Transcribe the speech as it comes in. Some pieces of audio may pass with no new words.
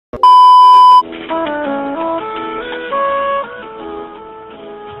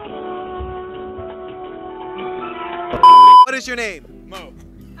is your name? Mo.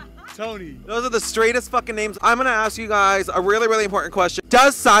 Tony. Those are the straightest fucking names. I'm gonna ask you guys a really, really important question.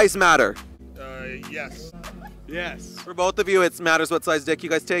 Does size matter? Yes. Yes. For both of you, it matters what size dick you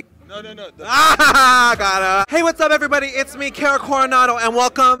guys take? No. Ah, got it. Hey, what's up, everybody? It's me, Cara Coronado, and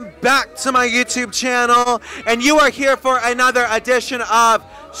welcome back to my YouTube channel. And you are here for another edition of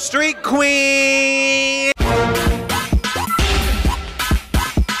Street Queen.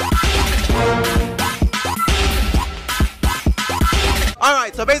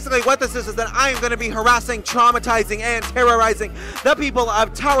 Alright, so basically what this is that I am going to be harassing, traumatizing, and terrorizing the people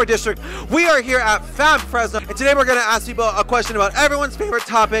of Tower District. We are here at Fab Fresno, and today we're going to ask people a question about everyone's favorite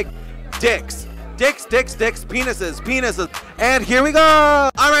topic, dicks. Dicks, penises. And here we go.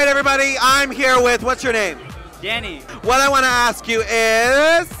 Alright, everybody, I'm here with, what's your name? Danny. What I want to ask you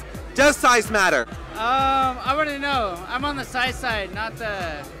is, does size matter? I want to know. I'm on the size side, not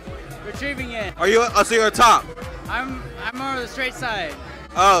the retrieving end. Are you, so you're a top? I'm more on the straight side.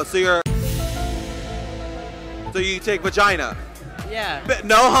 Oh, so you take vagina? Yeah.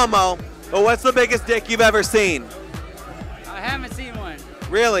 No homo, but what's the biggest dick you've ever seen? I haven't seen one.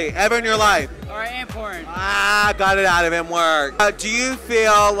 Really? Ever in your life? Or and porn. Ah, got it out of him work. Do you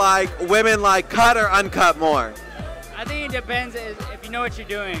feel like women like cut or uncut more? I think it depends if you know what you're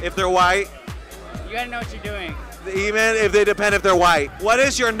doing. If they're white? You gotta know what you're doing. Even if they depend if they're white. What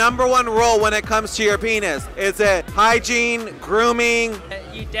is your #1 rule when it comes to your penis? Is it hygiene, grooming?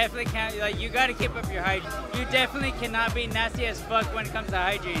 You definitely can't, like, you gotta keep up your hygiene. You definitely cannot be nasty as fuck when it comes to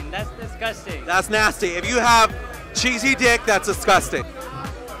hygiene. That's disgusting. That's nasty. If you have cheesy dick, that's disgusting.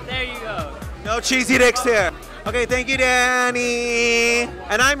 There you go. No cheesy dicks here. Okay, thank you, Danny.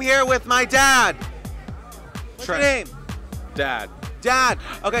 And I'm here with my dad. What's your name? Dad. Dad.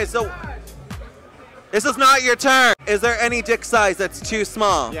 Okay, so this is not your turn. Is there any dick size that's too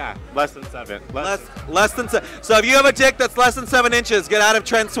small? Yeah, less than 7. Less than 7. So if you have a dick that's less than 7 inches, get out of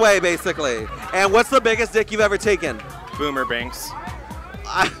Trent's way, basically. And what's the biggest dick you've ever taken? Boomer Banks.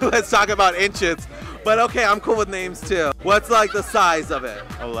 Let's talk about inches. But okay, I'm cool with names too. What's like the size of it?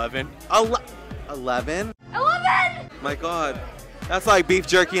 11. 11? My God. That's like beef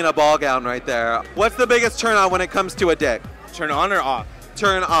jerky in a ball gown right there. What's the biggest turn on when it comes to a dick? Turn on or off?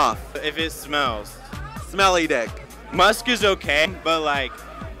 Turn off. If it smells. Smelly dick. Musk is okay, but like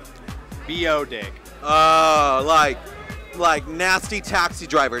BO dick. Oh, like nasty taxi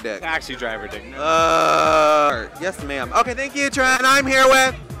driver dick. Taxi driver dick. Yes, ma'am. Okay, thank you, Trent. And I'm here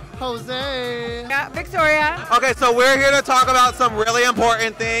with Jose. Yeah, Victoria. Okay, so we're here to talk about some really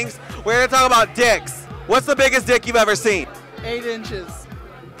important things. We're here to talk about dicks. What's the biggest dick you've ever seen? 8 inches.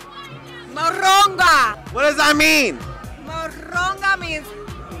 Moronga. What does that mean? Moronga means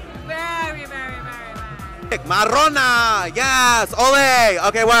very. Dick, marrona, yes, ole.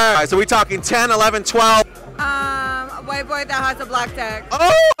 Okay, where? Right, so we talking 10, 11, 12? White boy that has a black dick.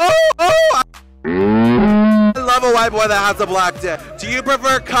 Oh! I love a white boy that has a black dick. Do you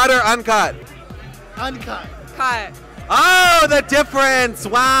prefer cut or uncut? Uncut. Cut. Oh, the difference,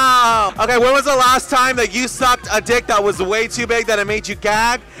 wow. Okay, when was the last time that you sucked a dick that was way too big that it made you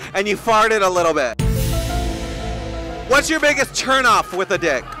gag and you farted a little bit? What's your biggest turn off with a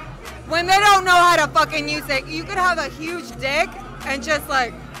dick? When they don't know how to fucking use it. You could have a huge dick and just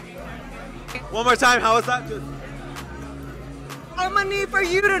like. One more time, how was that? Just... I'm gonna need for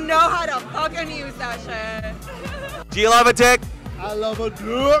you to know how to fucking use that shit. Do you love a dick? I love a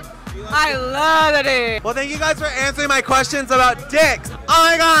dick. I love it. Well, thank you guys for answering my questions about dicks. Oh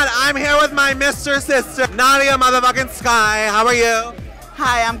my God, I'm here with my Mr. Sister, Nadia motherfucking Sky. How are you?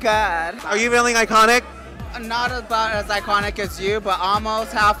 Hi, I'm good. Are you feeling iconic? Not about as iconic as you, but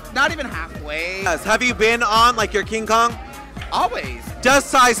almost not even halfway. Yes. Have you been on like your King Kong? Always. Does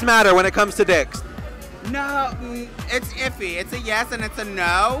size matter when it comes to dicks? No, it's iffy. It's a yes and it's a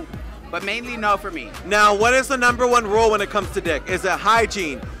no, but mainly no for me. Now, what is the #1 rule when it comes to dick? Is it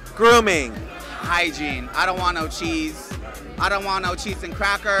hygiene, grooming? Hygiene. I don't want no cheese. I don't want no cheese and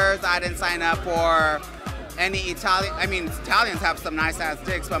crackers. I didn't sign up for any Italian. I mean, Italians have some nice ass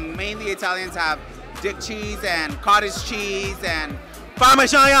dicks, but mainly Italians have dick cheese and cottage cheese and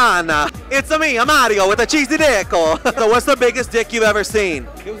Parmigiana. It's me, Mario, with a cheesy dick. So what's the biggest dick you've ever seen?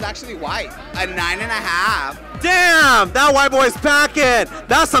 it was actually white. A 9.5. Damn, that white boy's packing.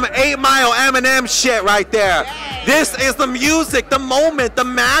 That's some 8 Mile Eminem shit right there. Yay. This is the music, the moment, the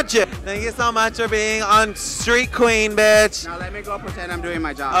magic. Thank you so much for being on Street Queen, bitch. Now let me go pretend I'm doing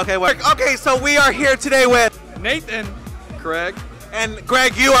my job. Okay, so we are here today with Nathan. Craig. And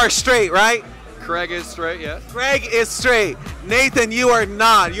Greg, you are straight, right? Craig is straight, yes. Greg is straight. Nathan, you are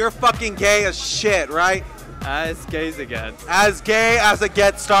not. You're fucking gay as shit, right? As gay as it gets. As gay as it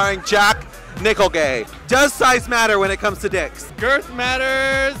gets, starring Jack Nicholgay. Does size matter when it comes to dicks? Girth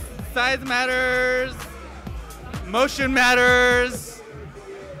matters. Size matters. Motion matters.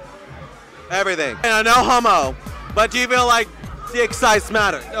 Everything. And no homo, but do you feel like dick size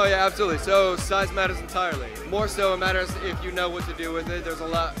matters? Oh yeah, absolutely. So size matters entirely. More so it matters if you know what to do with it. There's a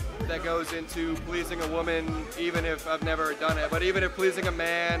lot that goes into pleasing a woman, even if I've never done it. But even if pleasing a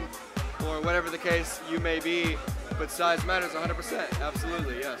man, or whatever the case you may be, but size matters 100%.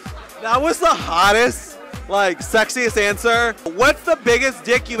 Absolutely, yes. That was the hottest, like, sexiest answer. What's the biggest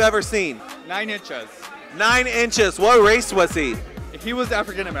dick you've ever seen? 9 inches. 9 inches. What race was he? He was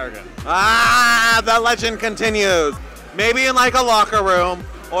African American. Ah, the legend continues. Maybe in like a locker room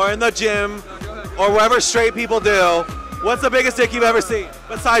or in the gym or wherever straight people do. What's the biggest dick you've ever seen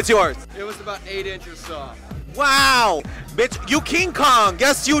besides yours? It was about 8 inches soft. Wow, bitch, you King Kong.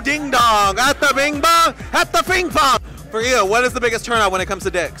 Yes, you ding dong. At the bing bong, at the ping pong. For you, what is the biggest turnout when it comes to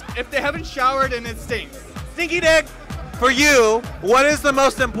dicks? If they haven't showered and it stinks. Stinky dick. For you, what is the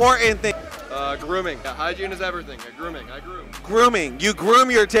most important thing? Grooming. Yeah, hygiene is everything. Grooming. I groom. Grooming. You groom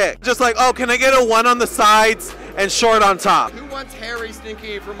your dick. Just like, oh, can I get a 1 on the sides and short on top? Who wants hairy,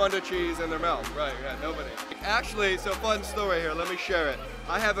 stinky Fremunda cheese in their mouth? Right, yeah, nobody. Actually, so fun story here. Let me share it.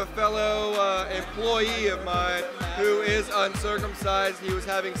 I have a fellow employee of mine who is uncircumcised. He was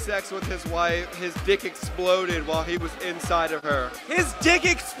having sex with his wife. His dick exploded while he was inside of her. His dick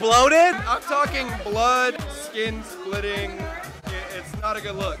exploded? I'm talking blood, skin splitting. It's not a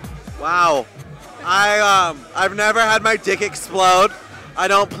good look. Wow. I've never had my dick explode. I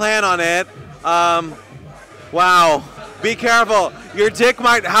don't plan on it. Wow. Be careful. Your dick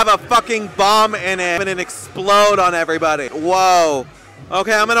might have a fucking bomb in it and explode on everybody. Whoa.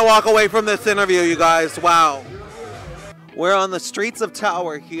 Okay, I'm gonna walk away from this interview, you guys. Wow. We're on the streets of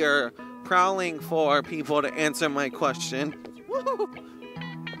Tower here, prowling for people to answer my question. Woo.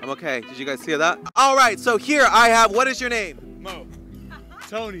 I'm okay. Did you guys hear that? All right, so here I have, what is your name? Mo.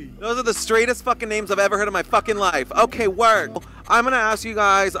 Tony. Those are the straightest fucking names I've ever heard in my fucking life. Okay, word. I'm gonna ask you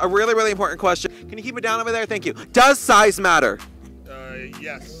guys a really, really important question. Can you keep it down over there? Thank you. Does size matter?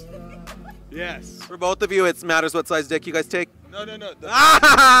 Yes. Yes. For both of you, it matters what size dick you guys take? No.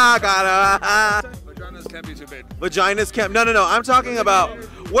 Ah, got it. Vaginas can't be too big. Vaginas can't. No. I'm talking about.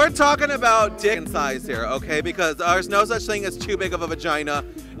 We're talking about dick and size here, okay? Because there's no such thing as too big of a vagina,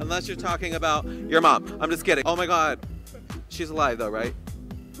 unless you're talking about your mom. I'm just kidding. Oh my God, she's alive though, right?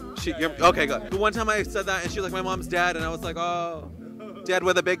 Okay, good. The one time I said that, and she's like, my mom's dead, and I was like, oh, dead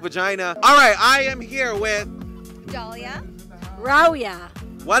with a big vagina. All right, I am here with Dahlia. Rauya.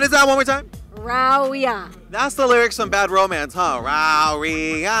 What is that? One more time. Rauya. That's the lyrics from Bad Romance, huh?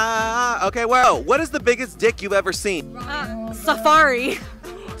 Rauya. Okay, well, what is the biggest dick you've ever seen? Safari.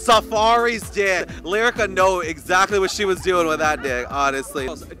 Safari's dick. Lyrica know exactly what she was doing with that dick, honestly.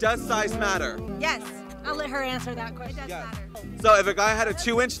 Does size matter? Yes. I'll let her answer that question. It does matter. So if a guy had a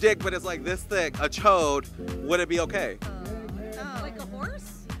 2-inch dick but it's like this thick, a chode, would it be okay? Like a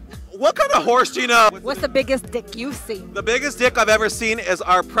horse? What kind of horse do you know? What's the biggest dick you've seen? The biggest dick I've ever seen is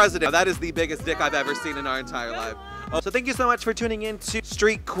our president. That is the biggest dick I've ever seen in our entire life. So thank you so much for tuning in to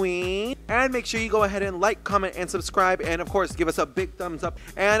Street Queen. And make sure you go ahead and like, comment, and subscribe. And of course, give us a big thumbs up.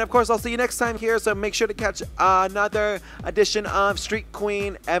 And of course, I'll see you next time here. So make sure to catch another edition of Street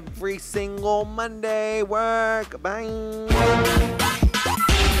Queen every single Monday. Work. Bye.